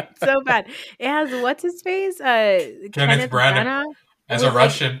 It's so bad. It has what's his face? Kenneth Branagh as a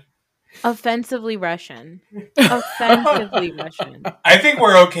Russian. Offensively Russian. Offensively Russian. I think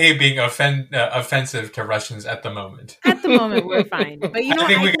we're okay being offensive to Russians at the moment. At the moment, we're fine. But you know, I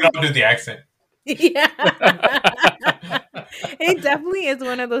think we can all do the accent. Yeah. It definitely is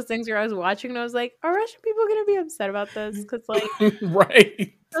one of those things where I was watching and I was like, are Russian people going to be upset about this? Because, like,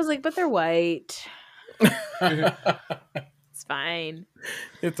 right. I was like, but they're white. It's fine.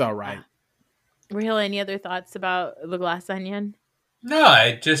 It's all right. Raheel, any other thoughts about The Glass Onion? No,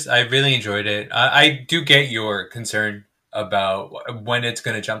 I really enjoyed it. I do get your concern about when it's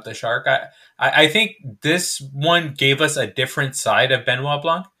going to jump the shark. I think this one gave us a different side of Benoit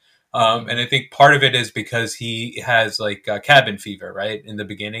Blanc. And I think part of it is because he has like cabin fever, right, in the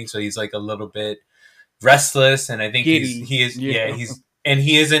beginning. So he's like a little bit restless. And I think he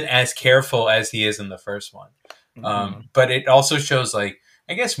isn't as careful as he is in the first one. But it also shows like,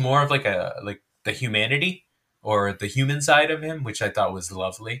 I guess more of like the humanity or the human side of him, which I thought was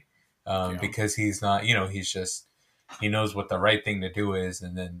lovely. Because he's not, he knows what the right thing to do is.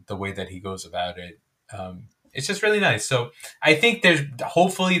 And then the way that he goes about it, it's just really nice. So I think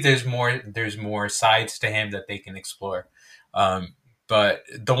hopefully there's more sides to him that they can explore. But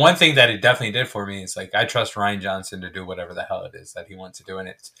the one thing that it definitely did for me is like, I trust Rian Johnson to do whatever the hell it is that he wants to do. And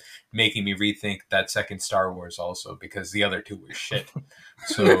it's making me rethink that second Star Wars also, because the other two were shit.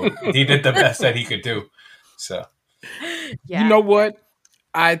 So he did the best that he could do. So, yeah. You know what?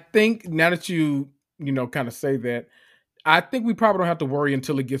 I think now that you kind of say that, I think we probably don't have to worry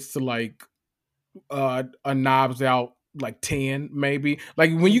until it gets to like a Knives Out like 10 maybe.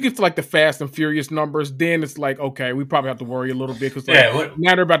 Like when you get to like the Fast and Furious numbers, then it's like, okay, we probably have to worry a little bit because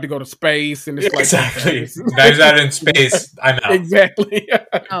now they're about to go to space and it's exactly. Knives Out in space, I'm out. Exactly.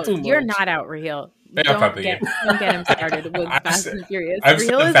 Oh, you're not out, Raheel. Don't get him started with Fast and Furious.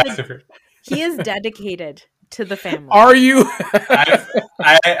 Raheel he is dedicated to the family. Are you?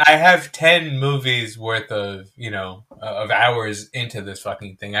 I have 10 movies worth of of hours into this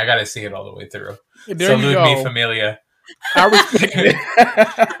fucking thing. I got to see it all the way through. Salute me, familia. I respect it.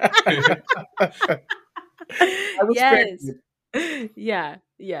 I respect it. Yeah.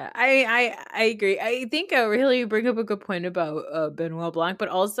 I agree. I think really you bring up a good point about Benoit Blanc, but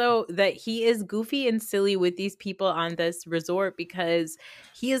also that he is goofy and silly with these people on this resort because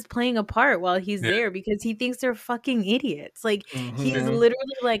he is playing a part while he's there because he thinks they're fucking idiots. Like he is literally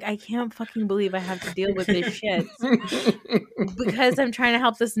like, I can't fucking believe I have to deal with this shit because I'm trying to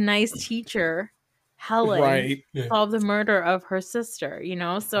help this nice teacher Helen solve the murder of her sister,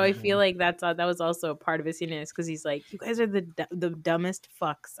 so I feel like that was also a part of his uniqueness because he's like, you guys are the dumbest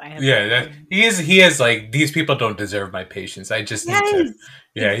fucks I have. He is like, these people don't deserve my patience. I just need to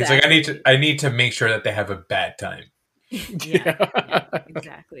exactly. He's like, I need to make sure that they have a bad time.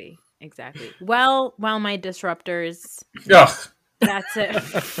 Exactly well my disruptors, that's it.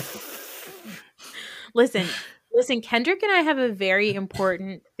 Listen, Kendrick and I have a very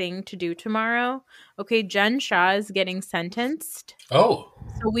important thing to do tomorrow. Okay, Jen Shah is getting sentenced. Oh.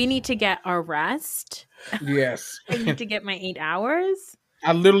 So we need to get our rest. Yes. I need to get my 8 hours.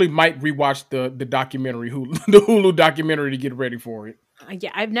 I literally might rewatch the documentary, the Hulu documentary to get ready for it.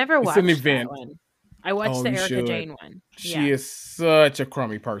 Yeah, I've never watched that one. I watched the Erica Jane one. She is such a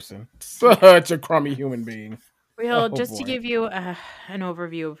crummy person. Such a crummy human being. Raheel, to give you an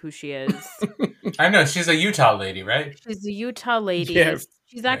overview of who she is. I know, she's a Utah lady, right? She's a Utah lady. Yes.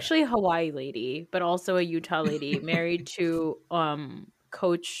 She's actually a Hawaii lady, but also a Utah lady, married to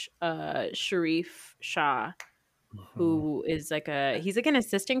Coach Sharif Shah, who is he's like an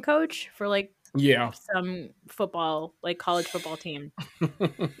assistant coach for some football, like college football team.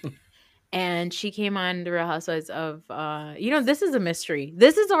 And she came on the Real Housewives of, this is a mystery.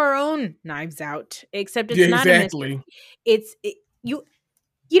 This is our own Knives Out, except it's not a mystery.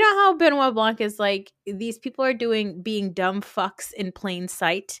 You know how Benoit Blanc is like, these people are being dumb fucks in plain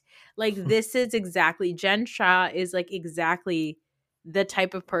sight. Like this is exactly, Jen Shah is like exactly the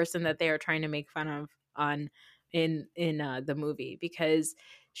type of person that they are trying to make fun of in the movie, because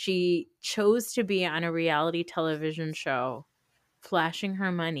she chose to be on a reality television show, flashing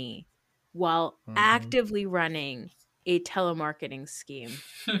her money while actively running a telemarketing scheme.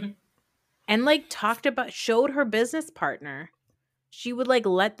 And showed her business partner. She would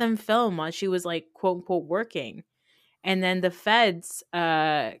let them film while she was quote unquote working. And then the feds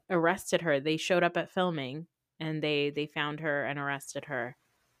arrested her. They showed up at filming and they found her and arrested her.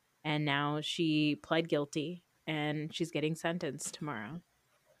 And now she pled guilty and she's getting sentenced tomorrow.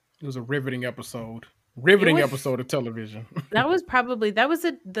 It was a riveting episode. Episode of television. That was the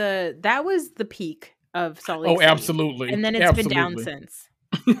peak of Salt Lake City. Absolutely. And then it's been down since.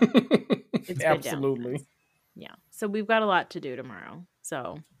 It's Absolutely. Yeah. So we've got a lot to do tomorrow.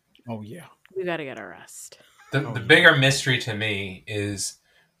 So. Oh yeah. We got to get our rest. The bigger mystery to me is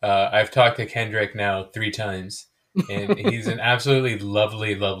I've talked to Kendrick now 3 times, and he's an absolutely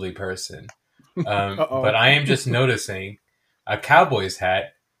lovely, lovely person. But I am just noticing a Cowboys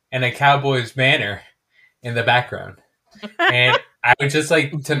hat and a Cowboys banner in the background. And I would just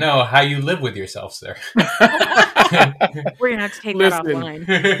like to know how you live with yourself, sir. We're going to have to take that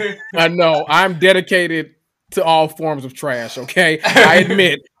offline. I know. I'm dedicated to all forms of trash, okay? I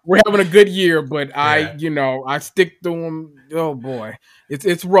admit, we're having a good year, but I stick to them. Oh, boy.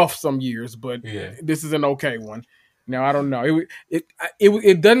 It's rough some years, but this is an okay one. Now, I don't know.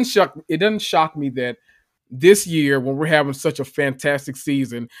 It doesn't shock me that this year, when we're having such a fantastic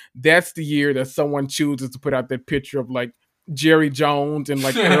season, that's the year that someone chooses to put out that picture of like Jerry Jones and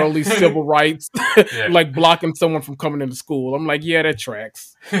like early civil rights, like blocking someone from coming into school. I'm like, yeah, that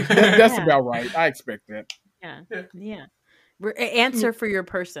tracks. That's about right. I expect that. Yeah. Answer for your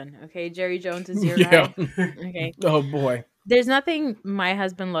person, okay? Jerry Jones is your guy. Okay. Oh boy. There's nothing my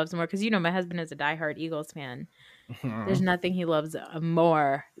husband loves more, because my husband is a diehard Eagles fan. There's nothing he loves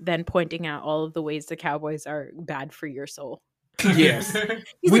more than pointing out all of the ways the Cowboys are bad for your soul. Yes.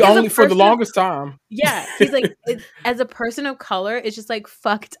 We only for the longest time. Yeah. He's like, as a person of color, it's just like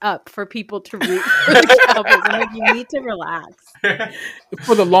fucked up for people to root for the Cowboys. I'm like, you need to relax.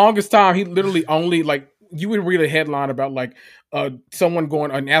 For the longest time, he literally only like, you would read a headline about like an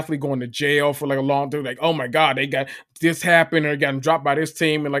athlete going to jail for like a long time. Like, oh my God, they got this happened or got dropped by this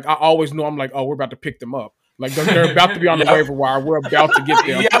team. And like, I always know, I'm like, oh, we're about to pick them up. Like they're about to be on the waiver wire. We're about to get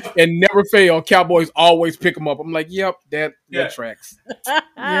them, and never fail. Cowboys always pick them up. I'm like, yep, that tracks.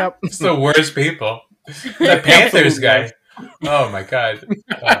 Yep, it's the worst people. The Panthers guy. Oh my God.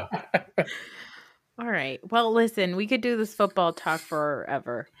 All right. Well, listen, we could do this football talk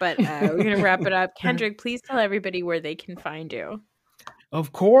forever, but we're gonna wrap it up. Kendrick, please tell everybody where they can find you.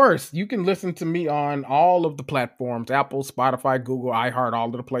 Of course, you can listen to me on all of the platforms: Apple, Spotify, Google, iHeart, all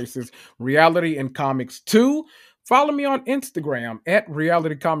of the places. Reality and Comics 2. Follow me on Instagram at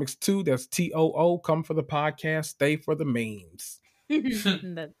Reality Comics 2. That's TOO. Come for the podcast, stay for the memes.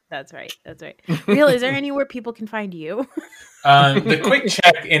 That's right. Raheel, is there anywhere people can find you? The Quick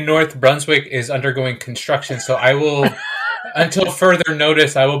Check in North Brunswick is undergoing construction, so I will, until further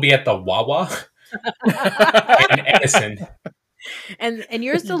notice, I will be at the Wawa in Edison. And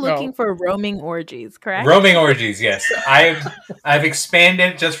you're still looking for roaming orgies, correct? Roaming orgies, yes. I've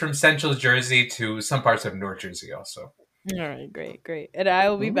expanded just from Central Jersey to some parts of North Jersey also. All right, great. And I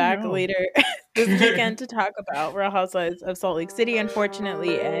will be back later this weekend to talk about Real Housewives of Salt Lake City,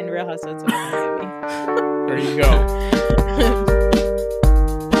 unfortunately, and Real Housewives of Miami. There you go.